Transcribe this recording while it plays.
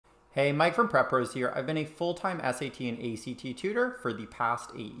Hey, Mike from Prep Pros here. I've been a full-time SAT and ACT tutor for the past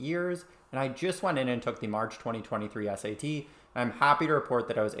 8 years, and I just went in and took the March 2023 SAT. I'm happy to report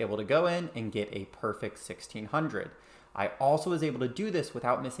that I was able to go in and get a perfect 1600. I also was able to do this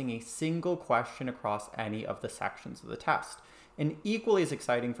without missing a single question across any of the sections of the test. And equally as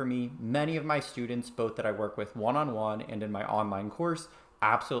exciting for me, many of my students, both that I work with one-on-one and in my online course,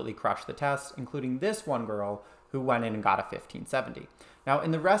 absolutely crushed the test, including this one girl who went in and got a 1570. Now,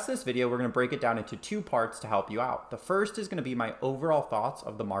 in the rest of this video, we're going to break it down into two parts to help you out. The first is going to be my overall thoughts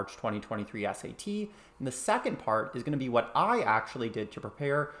of the March 2023 SAT, and the second part is going to be what I actually did to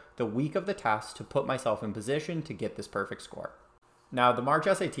prepare the week of the test to put myself in position to get this perfect score. Now, the March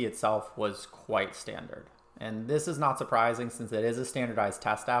SAT itself was quite standard, and this is not surprising since it is a standardized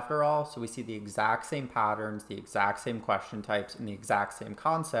test after all, so we see the exact same patterns, the exact same question types, and the exact same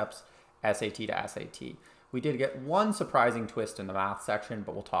concepts SAT to SAT. We did get one surprising twist in the math section,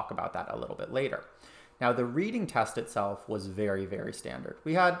 but we'll talk about that a little bit later. Now, the reading test itself was very, very standard.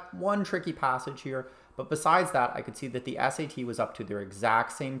 We had one tricky passage here, but besides that, I could see that the SAT was up to their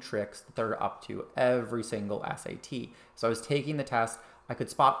exact same tricks that they're up to every single SAT. So I was taking the test, I could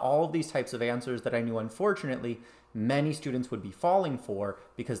spot all of these types of answers that I knew, unfortunately, many students would be falling for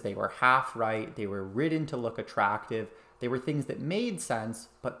because they were half right, they were written to look attractive, they were things that made sense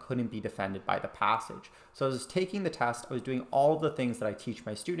but couldn't be defended by the passage. So I was taking the test, I was doing all of the things that I teach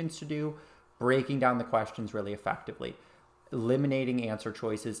my students to do, breaking down the questions really effectively, eliminating answer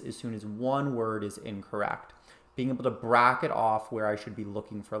choices as soon as one word is incorrect, being able to bracket off where I should be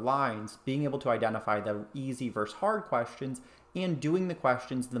looking for lines, being able to identify the easy versus hard questions, and doing the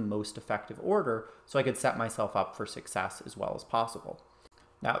questions in the most effective order so I could set myself up for success as well as possible.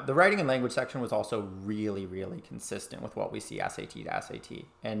 Now, the writing and language section was also really, really consistent with what we see SAT to SAT.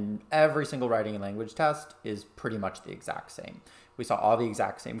 And every single writing and language test is pretty much the exact same. We saw all the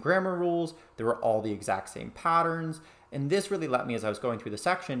exact same grammar rules, there were all the exact same patterns, and this really let me, as I was going through the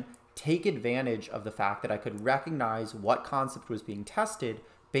section, take advantage of the fact that I could recognize what concept was being tested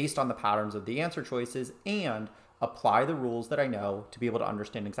based on the patterns of the answer choices and apply the rules that I know to be able to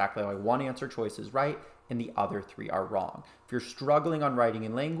understand exactly why one answer choice is right and the other three are wrong. If you're struggling on writing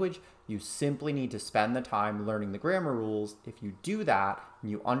and language, you simply need to spend the time learning the grammar rules. If you do that and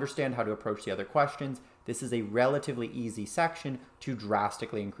you understand how to approach the other questions, this is a relatively easy section to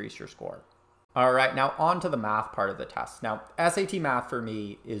drastically increase your score. All right, now on to the math part of the test. Now, SAT math for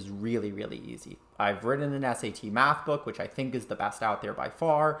me is really, really easy. I've written an SAT math book, which I think is the best out there by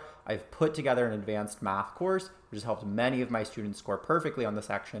far. I've put together an advanced math course, which has helped many of my students score perfectly on the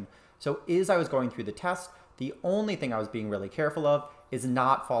section. So as I was going through the test, the only thing I was being really careful of is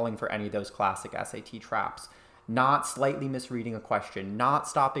not falling for any of those classic SAT traps. Not slightly misreading a question, not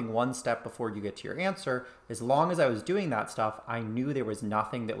stopping one step before you get to your answer. As long as I was doing that stuff, I knew there was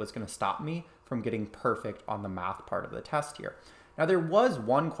nothing that was going to stop me from getting perfect on the math part of the test here. Now, there was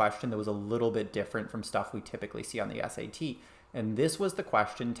one question that was a little bit different from stuff we typically see on the SAT, and this was the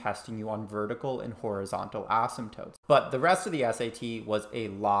question testing you on vertical and horizontal asymptotes. But the rest of the SAT was a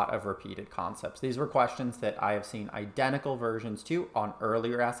lot of repeated concepts. These were questions that I have seen identical versions to on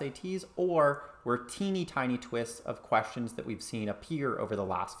earlier SATs or were teeny tiny twists of questions that we've seen appear over the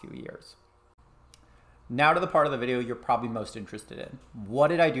last few years. Now to the part of the video you're probably most interested in. What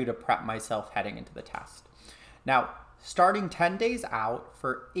did I do to prep myself heading into the test? Now, starting 10 days out,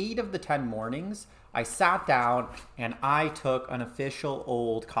 for 8 of the 10 mornings, I sat down and I took an official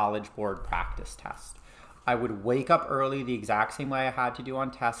old College Board practice test. I would wake up early the exact same way I had to do on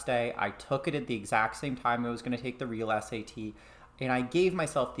test day. I took it at the exact same time I was going to take the real SAT, and I gave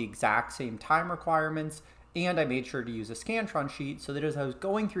myself the exact same time requirements, and I made sure to use a Scantron sheet so that as I was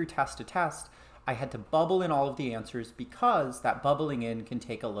going through test to test, I had to bubble in all of the answers because that bubbling in can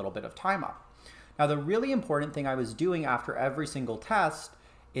take a little bit of time up. Now, the really important thing I was doing after every single test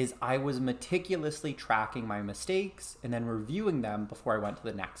is I was meticulously tracking my mistakes and then reviewing them before I went to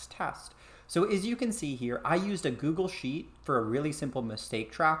the next test. So as you can see here, I used a Google Sheet for a really simple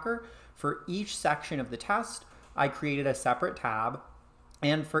mistake tracker. For each section of the test, I created a separate tab,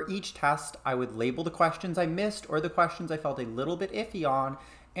 and for each test, I would label the questions I missed or the questions I felt a little bit iffy on,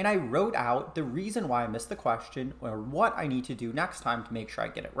 and I wrote out the reason why I missed the question or what I need to do next time to make sure I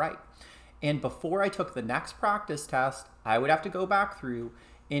get it right. And before I took the next practice test, I would have to go back through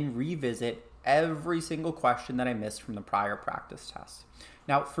and revisit every single question that I missed from the prior practice tests.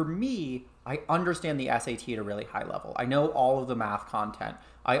 Now, for me, I understand the SAT at a really high level. I know all of the math content.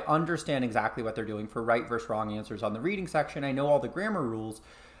 I understand exactly what they're doing for right versus wrong answers on the reading section. I know all the grammar rules.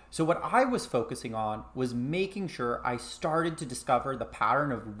 So what I was focusing on was making sure I started to discover the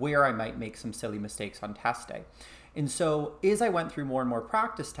pattern of where I might make some silly mistakes on test day. And so as I went through more and more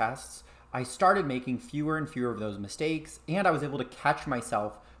practice tests, I started making fewer and fewer of those mistakes, and I was able to catch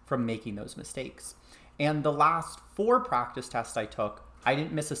myself from making those mistakes. And the last 4 practice tests I took, I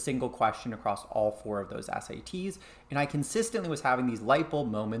didn't miss a single question across all 4 of those SATs, and I consistently was having these light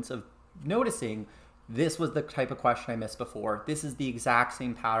bulb moments of noticing this was the type of question I missed before. This is the exact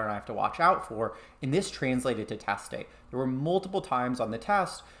same pattern I have to watch out for, and this translated to test day. There were multiple times on the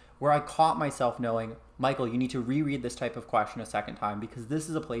test where I caught myself knowing, Michael, you need to reread this type of question a second time because this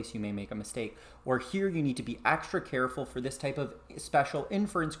is a place you may make a mistake. Or here you need to be extra careful for this type of special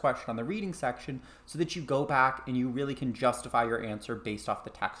inference question on the reading section so that you go back and you really can justify your answer based off the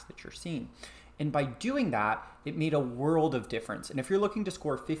text that you're seeing. And by doing that, it made a world of difference. And if you're looking to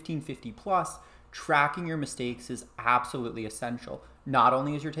score 1550 plus, tracking your mistakes is absolutely essential. Not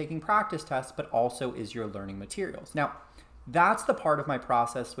only as you're taking practice tests, but also as you're learning materials. Now, that's the part of my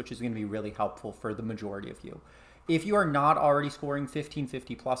process which is going to be really helpful for the majority of you. If you are not already scoring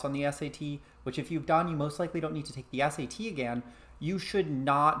 1550 plus on the SAT, which if you've done, you most likely don't need to take the SAT again, you should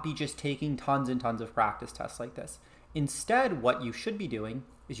not be just taking tons and tons of practice tests like this. Instead, what you should be doing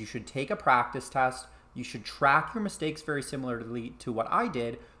is you should take a practice test, you should track your mistakes very similarly to what I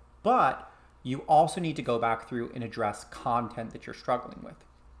did, but you also need to go back through and address content that you're struggling with.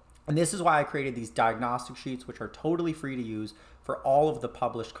 And this is why I created these diagnostic sheets, which are totally free to use for all of the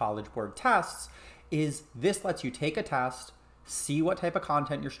published College Board tests, is this lets you take a test, see what type of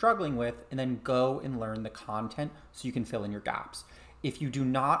content you're struggling with, and then go and learn the content so you can fill in your gaps. If you do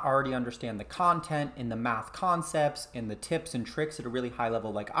not already understand the content and the math concepts and the tips and tricks at a really high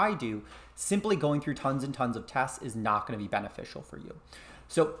level like I do, simply going through tons and tons of tests is not going to be beneficial for you.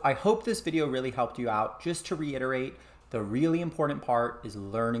 So I hope this video really helped you out. Just to reiterate, the really important part is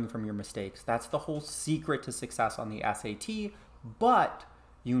learning from your mistakes. That's the whole secret to success on the SAT, but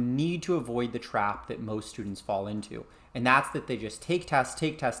you need to avoid the trap that most students fall into. And that's that they just take tests,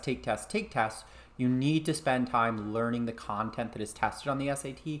 take tests, take tests, take tests. You need to spend time learning the content that is tested on the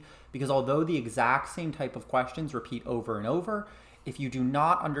SAT, because although the exact same type of questions repeat over and over, if you do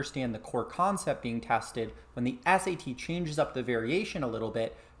not understand the core concept being tested, when the SAT changes up the variation a little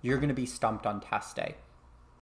bit, you're going to be stumped on test day.